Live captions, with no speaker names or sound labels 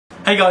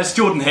Hey guys,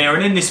 Jordan here,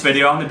 and in this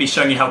video I'm going to be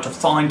showing you how to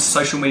find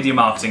social media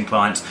marketing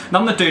clients. And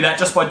I'm going to do that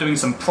just by doing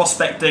some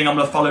prospecting. I'm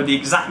going to follow the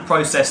exact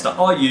process that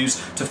I use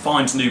to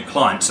find new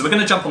clients. So we're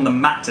going to jump on the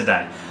mat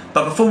today.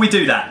 But before we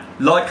do that,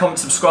 like, comment,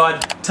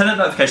 subscribe, turn that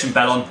notification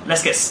bell on.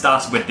 Let's get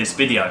started with this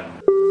video.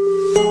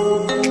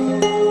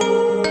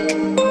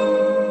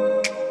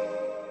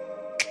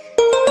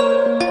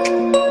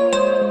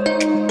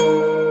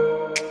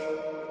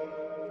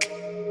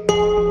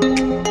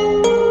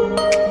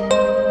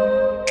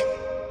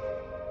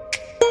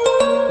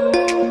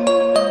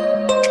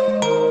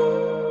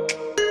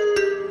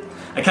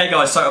 Okay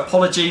guys, so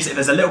apologies if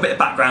there's a little bit of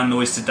background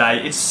noise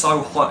today. It's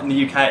so hot in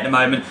the UK at the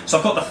moment, so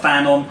I've got the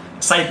fan on,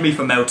 saved me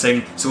from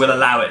melting, so we'll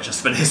allow it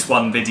just for this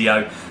one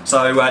video.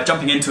 So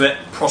jumping into it,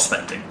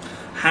 prospecting.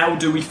 How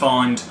do we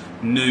find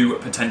new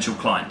potential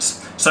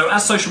clients? So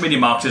as social media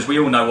marketers, we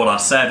all know what our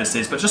service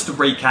is, but just to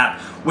recap,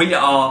 we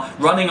are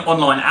running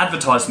online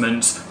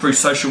advertisements through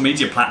social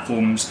media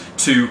platforms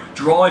to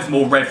drive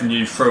more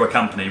revenue through a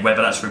company,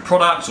 whether that's through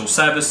products or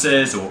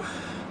services or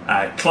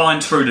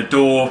clients through the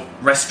door,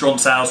 restaurant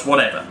sales,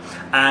 whatever.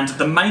 And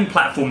the main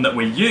platform that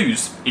we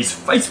use is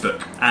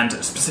Facebook, and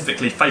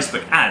specifically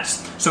Facebook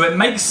ads. So it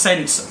makes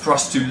sense for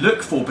us to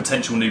look for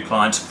potential new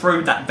clients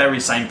through that very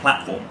same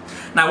platform.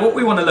 Now what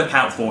we want to look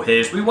out for here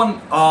is we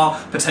want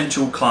our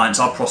potential clients,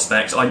 our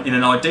prospects, in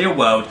an ideal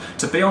world,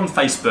 to be on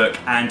Facebook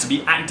and to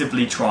be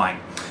actively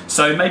trying.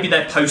 So maybe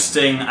they're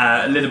posting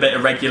a little bit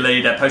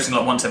irregularly, they're posting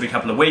like once every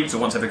couple of weeks or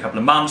once every couple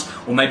of months,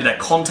 or maybe their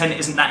content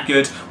isn't that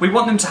good. We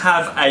want them to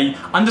have an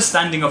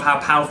understanding of how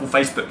powerful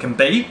Facebook can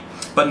be,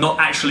 but not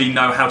actually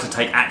know how to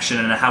take action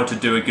and how to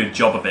do a good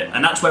job of it.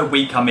 And that's where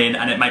we come in,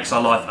 and it makes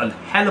our life a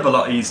hell of a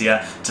lot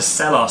easier to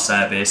sell our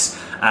service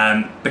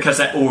because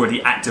they're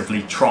already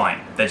actively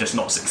trying. They're just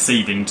not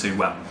succeeding too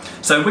well.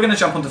 So we're going to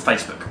jump onto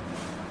Facebook.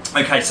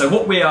 Okay, so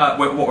what we're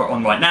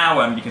on right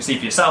now, you can see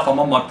for yourself, I'm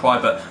on my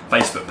private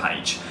Facebook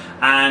page.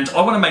 And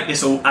I want to make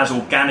this all as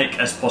organic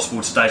as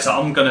possible today, so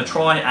I'm going to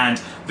try and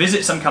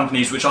visit some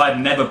companies which I've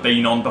never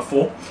been on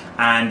before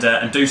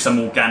and do some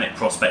organic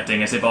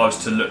prospecting as if I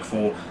was to look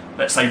for,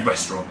 let's say,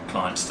 restaurant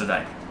clients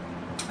today.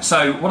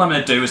 So what I'm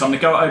going to do is I'm going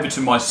to go over to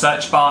my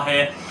search bar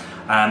here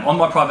on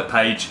my private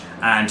page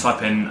and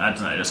type in, I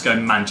don't know, let's go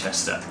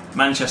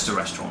Manchester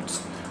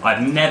restaurants.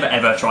 I've never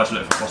ever tried to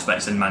look for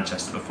prospects in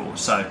Manchester before,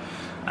 so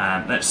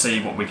let's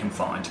see what we can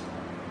find.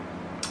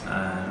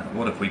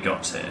 What have we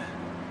got here?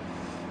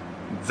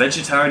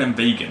 Vegetarian and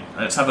vegan.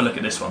 Let's have a look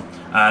at this one.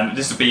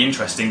 This will be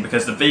interesting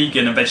because the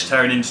vegan and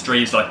vegetarian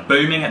industry is like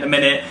booming at the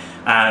minute.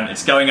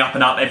 It's going up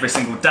and up every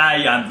single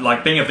day.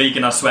 Like being a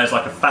vegan, I swear, is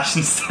like a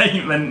fashion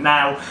statement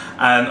now.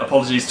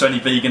 Apologies to any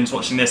vegans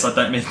watching this. I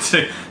don't mean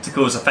to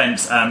cause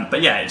offence.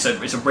 But yeah, it's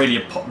a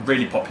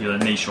really popular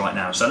niche right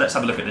now. So let's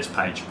have a look at this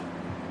page.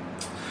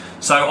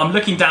 So I'm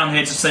looking down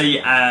here to see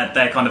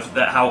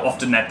how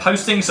often they're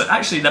posting. So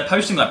actually they're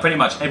posting like pretty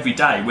much every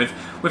day with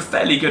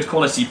fairly good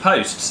quality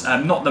posts.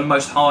 Not the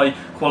most high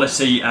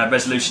quality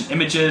resolution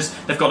images.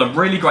 They've got a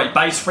really great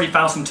base,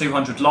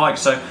 3,200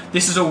 likes. So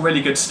this is all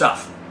really good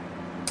stuff.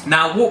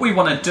 Now what we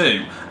want to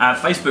do,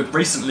 Facebook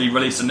recently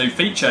released a new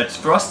feature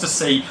for us to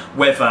see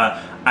whether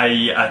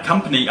a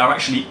company are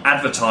actually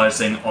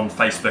advertising on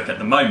Facebook at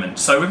the moment.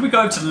 So if we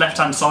go to the left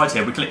hand side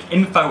here, we click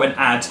info and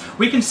ads,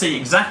 we can see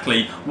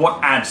exactly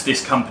what ads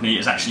this company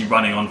is actually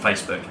running on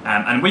Facebook,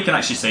 and we can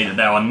actually see that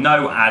there are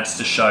no ads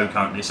to show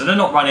currently. So they're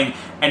not running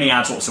any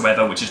ads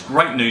whatsoever, which is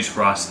great news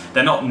for us.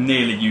 They're not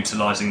nearly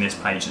utilising this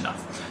page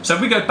enough. So if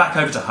we go back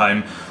over to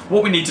home,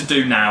 what we need to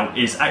do now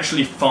is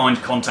actually find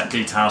contact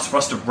details for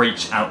us to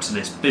reach out to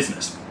this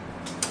business.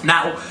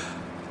 Now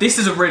this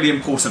is a really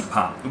important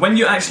part. When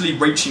you're actually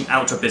reaching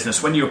out to a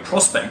business, when you're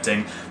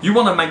prospecting, you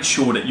want to make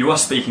sure that you are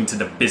speaking to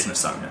the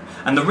business owner.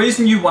 And the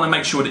reason you want to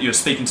make sure that you're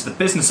speaking to the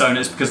business owner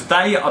is because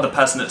they are the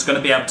person that's going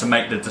to be able to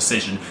make the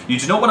decision. You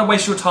do not want to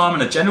waste your time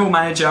on a general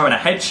manager and a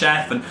head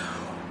chef and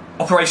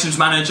operations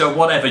manager,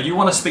 whatever. You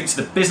want to speak to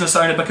the business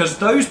owner, because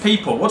those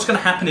people, what's going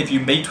to happen if you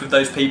meet with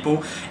those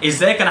people is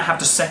they're going to have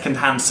to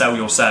second-hand sell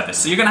your service.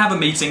 So you're going to have a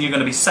meeting, you're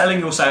going to be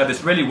selling your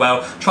service really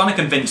well, trying to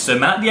convince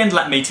them, and at the end of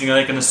that meeting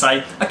they're going to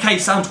say, okay,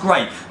 sounds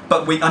great,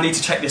 but I need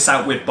to check this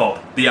out with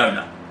Bob, the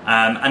owner.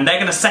 And they're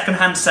going to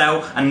second-hand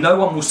sell, and no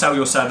one will sell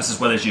your service as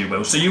well as you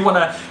will. So you want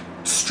to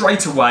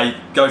straight away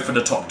go for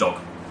the top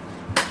dog.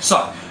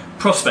 So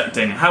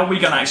prospecting, how are we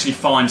going to actually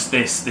find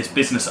this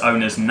business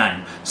owner's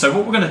name? So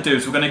what we're going to do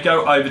is we're going to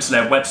go over to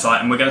their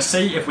website and we're going to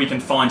see if we can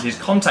find his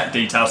contact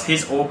details,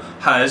 his or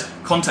hers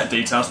contact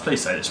details. Please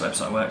say this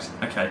website works.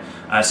 Okay,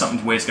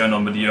 something weird's going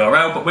on with the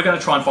URL, but we're going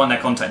to try and find their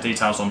contact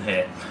details on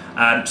here.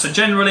 So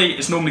generally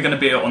it's normally going to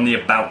be on the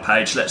About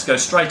page. Let's go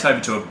straight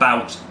over to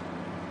About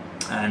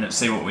and let's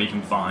see what we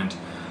can find.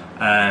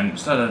 I'm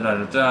just going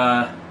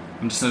to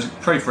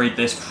proofread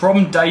this.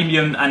 From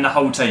Damien and the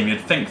whole team.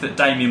 You'd think that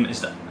Damien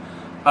is the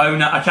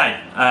owner. Okay,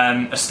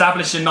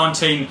 established in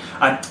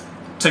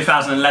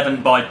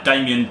 2011 by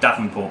Damien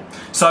Davenport.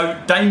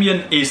 So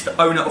Damien is the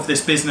owner of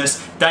this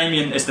business.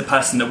 Damien is the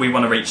person that we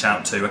want to reach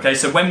out to. Okay,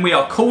 so when we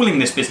are calling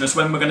this business,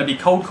 when we're going to be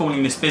cold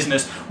calling this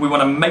business, we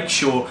want to make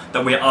sure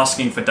that we're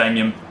asking for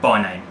Damien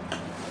by name.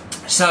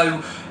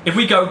 So if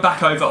we go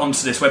back over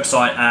onto this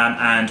website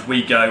and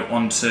we go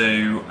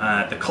onto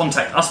the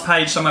Contact Us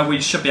page, somewhere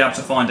we should be able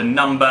to find a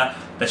number.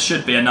 There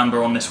should be a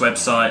number on this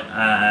website.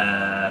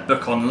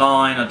 Book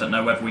online, I don't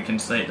know whether we can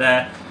see it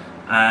there.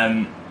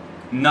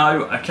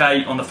 No,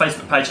 okay, on the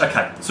Facebook page,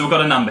 okay, so we've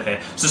got a number here.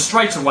 So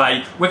straight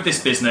away, with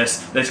this business,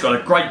 they've got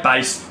a great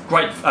base,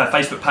 great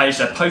Facebook page,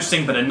 they're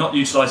posting, but they're not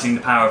utilising the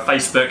power of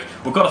Facebook.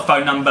 We've got a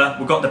phone number,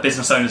 we've got the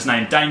business owner's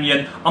name,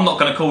 Damien. I'm not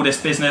going to call this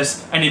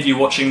business. Any of you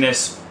watching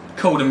this,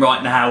 call them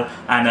right now,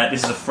 and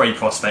this is a free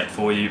prospect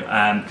for you,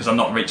 because I'm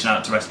not reaching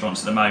out to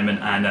restaurants at the moment,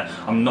 and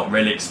I'm not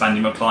really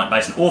expanding my client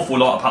base an awful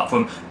lot, apart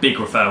from big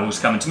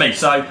referrals coming to me.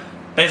 So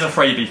there's a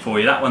freebie for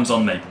you, that one's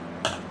on me.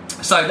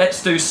 So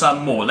let's do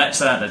some more.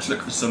 Let's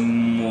look for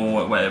some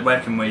more.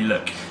 Where can we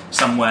look?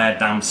 Somewhere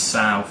down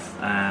south.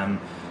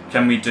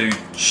 Can we do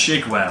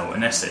Chigwell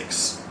in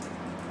Essex?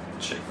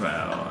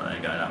 Chigwell. There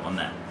you go. That one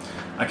there.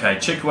 Okay,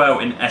 Chigwell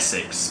in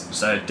Essex.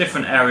 So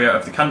different area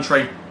of the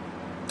country.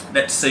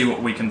 Let's see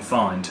what we can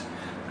find.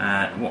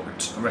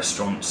 What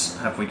restaurants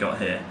have we got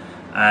here?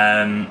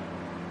 I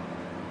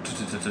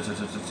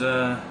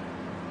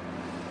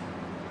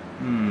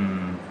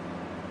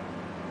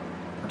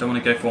don't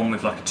want to go for one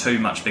with like too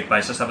much big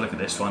base. Let's have a look at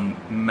this one.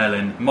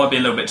 Melon. Might be a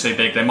little bit too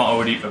big. They might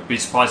already be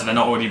surprised if they're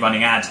not already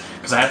running ads,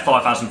 because they have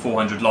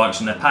 5,400 likes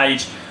on their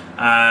page.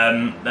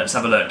 Let's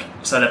have a look.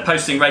 So they're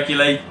posting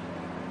regularly,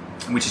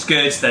 which is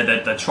good.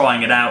 They're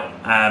trying it out.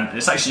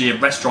 It's actually a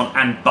restaurant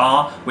and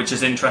bar, which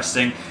is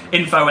interesting.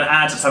 Info and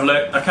ads. Let's have a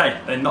look. Okay,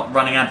 they're not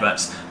running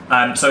adverts.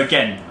 So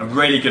again, a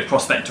really good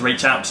prospect to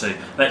reach out to.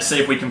 Let's see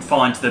if we can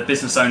find the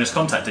business owner's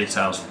contact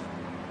details.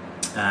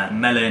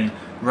 Melon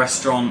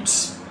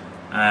Restaurants.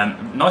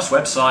 Nice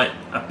website.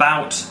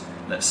 About,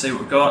 let's see what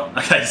we've got.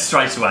 Okay,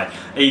 straight away,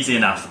 easy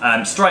enough.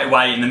 Straight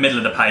away in the middle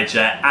of the page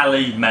there,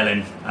 Ali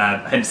Melon,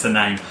 hence the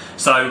name.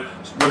 So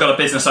we've got a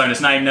business owner's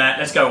name there.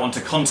 Let's go on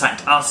to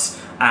Contact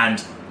Us,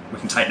 and we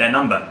can take their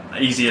number.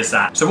 Easy as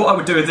that. So what I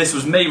would do if this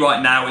was me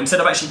right now, instead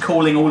of actually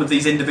calling all of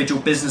these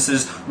individual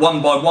businesses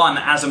one by one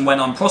as and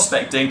when I'm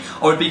prospecting,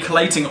 I would be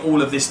collating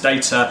all of this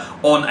data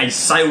on a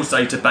sales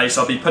database.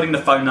 I'll be putting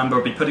the phone number,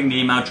 I'll be putting the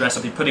email address,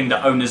 I'll be putting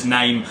the owner's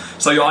name.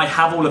 So I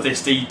have all of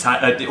this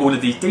all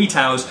of these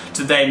details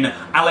to then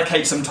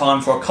allocate some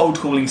time for a cold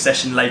calling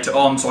session later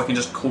on, so I can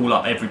just call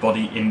up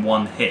everybody in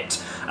one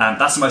hit.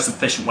 That's the most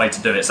efficient way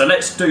to do it. So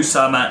let's do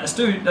some. Let's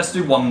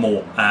do one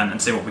more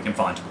and see what we can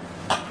find.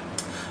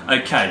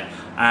 Okay,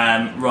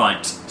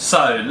 right,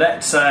 so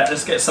let's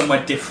get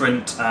somewhere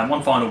different,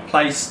 one final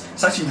place.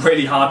 It's actually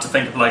really hard to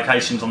think of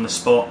locations on the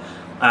spot.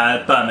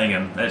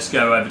 Birmingham, let's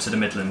go over to the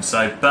Midlands.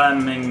 So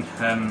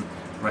Birmingham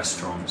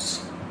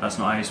restaurants, that's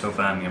not how you spell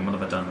Birmingham, what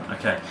have I done?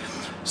 Okay,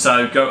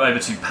 so go over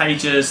to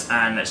pages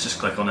and let's just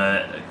click on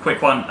a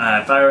quick one.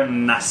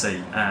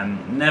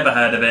 Varanasi, never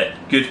heard of it,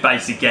 good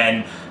base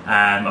again.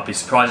 I'd be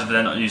surprised if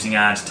they're not using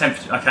ads.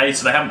 Okay,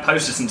 so they haven't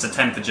posted since the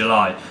 10th of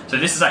July. So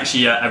this is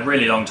actually a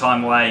really long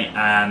time away.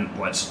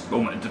 Well, it's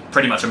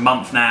pretty much a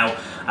month now.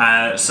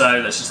 So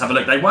let's just have a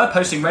look. They were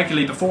posting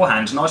regularly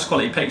beforehand. Nice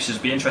quality pictures.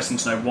 It'd be interesting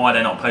to know why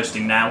they're not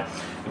posting now.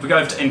 If we go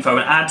over to info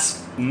and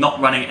ads,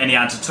 not running any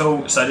ads at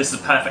all. So this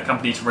is a perfect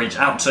company to reach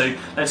out to.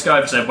 Let's go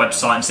over to their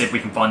website and see if we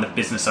can find the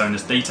business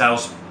owner's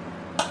details.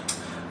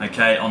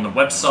 Okay, on the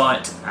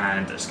website,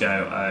 and let's go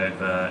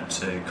over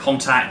to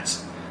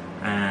contact.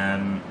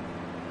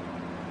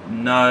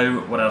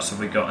 No, what else have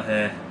we got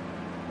here?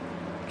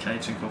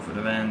 Catering, corporate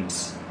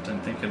events. Don't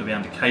think it'll be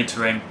under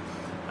catering.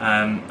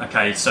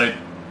 Okay, so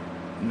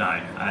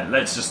no,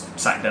 let's just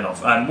sack that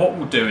off. What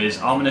we'll do is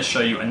I'm going to show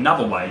you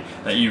another way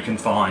that you can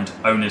find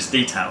owners'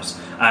 details.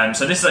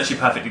 So this is actually a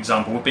perfect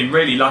example. We've been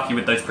really lucky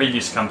with those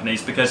previous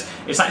companies because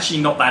it's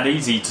actually not that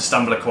easy to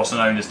stumble across an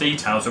owner's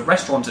details. With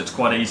restaurants it's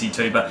quite easy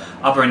to, but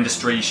other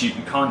industries you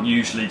can't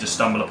usually just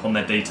stumble upon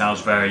their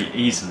details very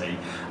easily.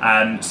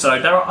 So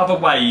there are other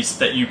ways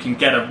that you can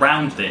get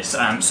around this.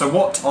 So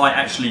what I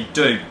actually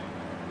do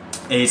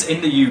is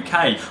in the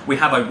UK we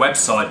have a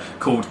website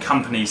called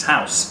Companies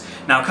House.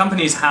 Now,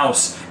 Companies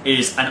House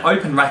is an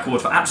open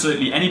record for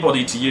absolutely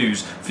anybody to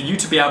use for you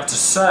to be able to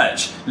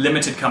search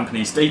limited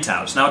companies'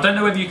 details. Now, I don't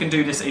know whether you can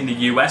do this in the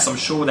US, I'm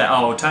sure there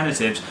are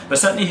alternatives, but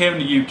certainly here in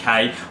the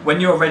UK,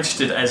 when you're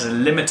registered as a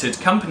limited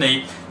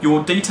company,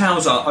 your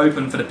details are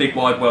open for the big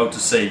wide world to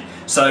see.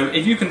 So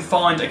if you can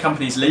find a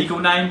company's legal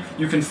name,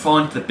 you can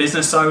find the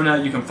business owner,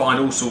 you can find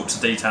all sorts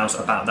of details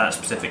about that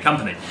specific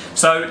company.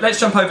 So let's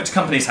jump over to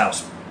Companies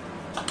House.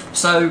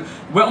 So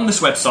we're on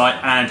this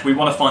website and we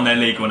want to find their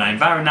legal name.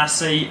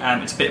 Varanasi,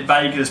 it's a bit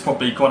vague, there's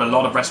probably quite a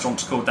lot of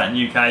restaurants called that in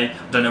the UK. I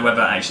don't know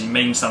whether it actually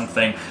means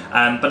something.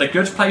 But a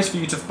good place for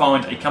you to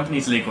find a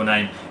company's legal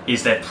name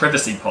is their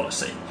privacy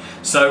policy.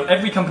 So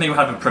every company will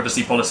have a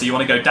privacy policy. You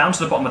want to go down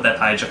to the bottom of their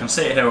page. I can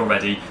see it here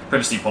already,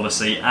 privacy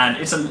policy, and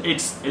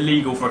it's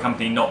illegal for a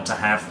company not to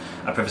have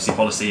a privacy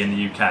policy in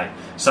the UK.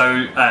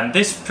 So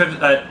this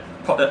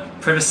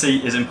privacy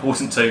is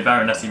important to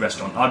Varanasi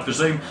Restaurant. I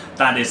presume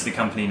that is the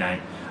company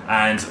name.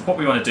 And what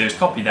we want to do is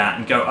copy that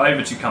and go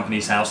over to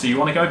Companies House. So you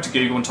want to go to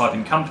Google and type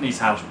in Companies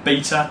House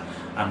Beta,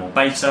 or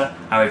Beta,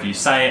 however you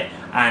say it,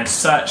 and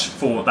search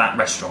for that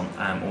restaurant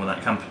or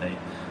that company.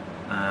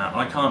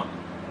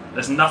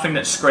 There's nothing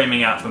that's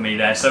screaming out for me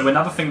there. So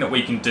another thing that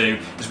we can do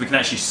is we can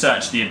actually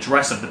search the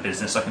address of the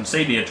business. I can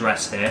see the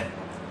address here,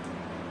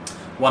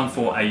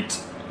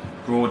 148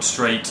 Broad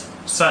Street.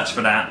 Search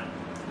for that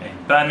in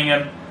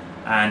Birmingham.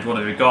 And what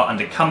have we got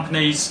under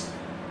companies?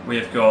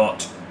 We've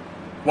got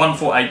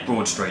 148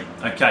 Broad Street.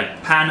 Okay,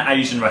 Pan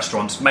Asian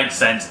Restaurants. Makes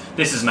sense.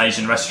 This is an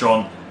Asian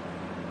restaurant.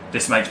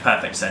 This makes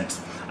perfect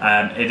sense.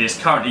 It is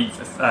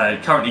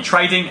currently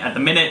trading at the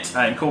minute,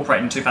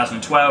 incorporated in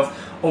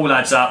 2012. All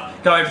adds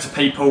up. Go over to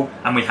people,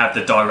 and we have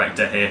the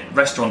director here,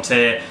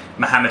 restaurateur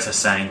Mohammed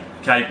Hussain.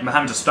 Okay,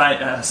 Mohammed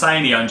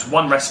Hussain. He owns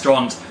one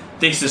restaurant.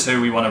 This is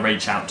who we want to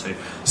reach out to.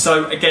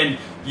 So again,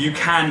 you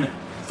can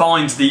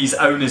find these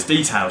owners'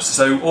 details.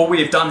 So all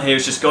we have done here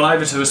is just gone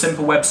over to a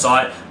simple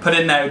website, put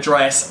in their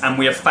address, and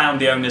we have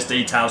found the owners'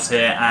 details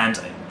here and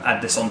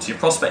add this onto your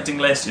prospecting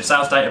list, your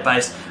sales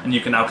database, and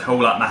you can now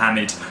call up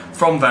Mohammed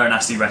from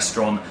Varanasi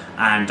Restaurant,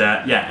 and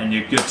and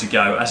you're good to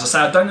go. As I say,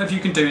 I don't know if you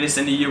can do this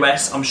in the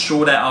US. I'm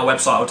sure there are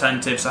website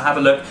alternatives, so have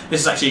a look.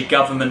 This is actually a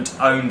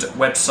government-owned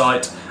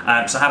website,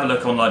 so have a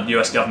look on like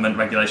US government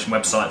regulation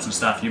websites and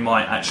stuff. You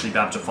might actually be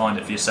able to find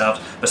it for yourselves.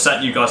 But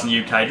certainly you guys in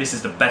the UK, this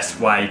is the best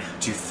way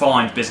to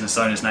find business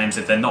owners' names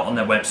if they're not on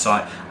their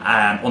website,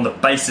 on the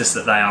basis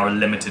that they are a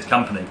limited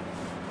company.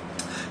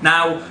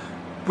 Now,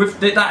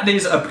 that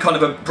is a kind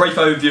of a brief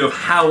overview of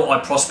how I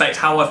prospect,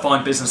 how I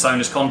find business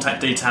owners'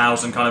 contact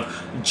details, and kind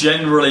of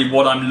generally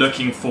what I'm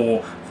looking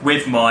for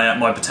with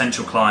my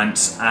potential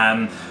clients.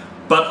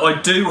 But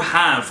I do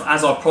have,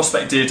 as I've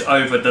prospected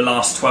over the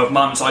last 12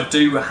 months, I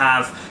do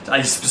have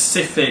a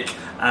specific,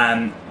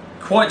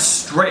 quite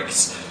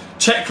strict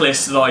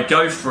checklist that I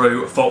go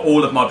through for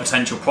all of my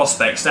potential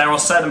prospects. There are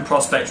certain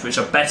prospects which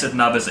are better than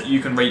others that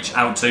you can reach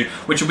out to,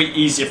 which will be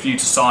easier for you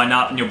to sign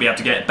up and you'll be able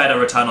to get a better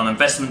return on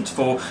investment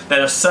for.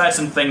 There are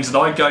certain things that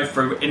I go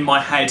through in my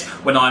head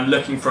when I'm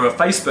looking for a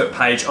Facebook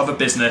page of a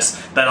business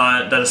that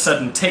are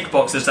certain tick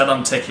boxes that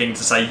I'm ticking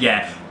to say,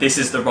 yeah, this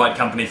is the right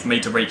company for me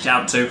to reach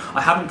out to.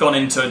 I haven't gone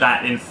into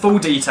that in full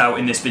detail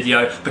in this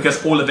video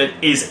because all of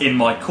it is in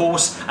my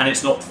course, and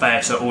it's not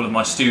fair to all of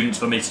my students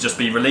for me to just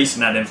be releasing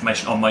that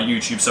information on my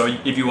YouTube. So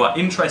if you are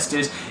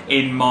interested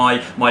in my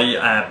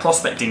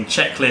prospecting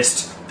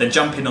checklist, then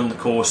jump in on the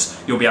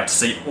course. You'll be able to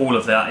see all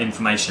of that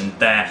information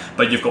there.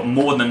 But you've got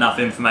more than enough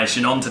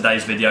information on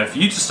today's video for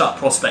you to start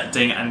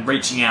prospecting and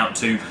reaching out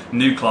to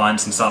new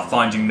clients and start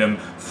finding them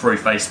through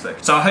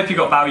Facebook. So I hope you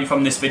got value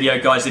from this video,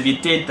 guys. If you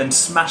did, then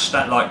smash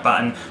that like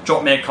button,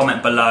 drop me a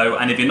comment below,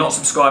 and if you're not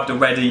subscribed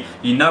already,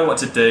 you know what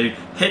to do.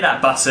 Hit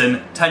that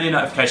button, turn your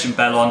notification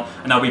bell on,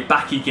 and I'll be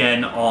back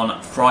again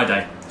on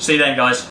Friday. See you then, guys.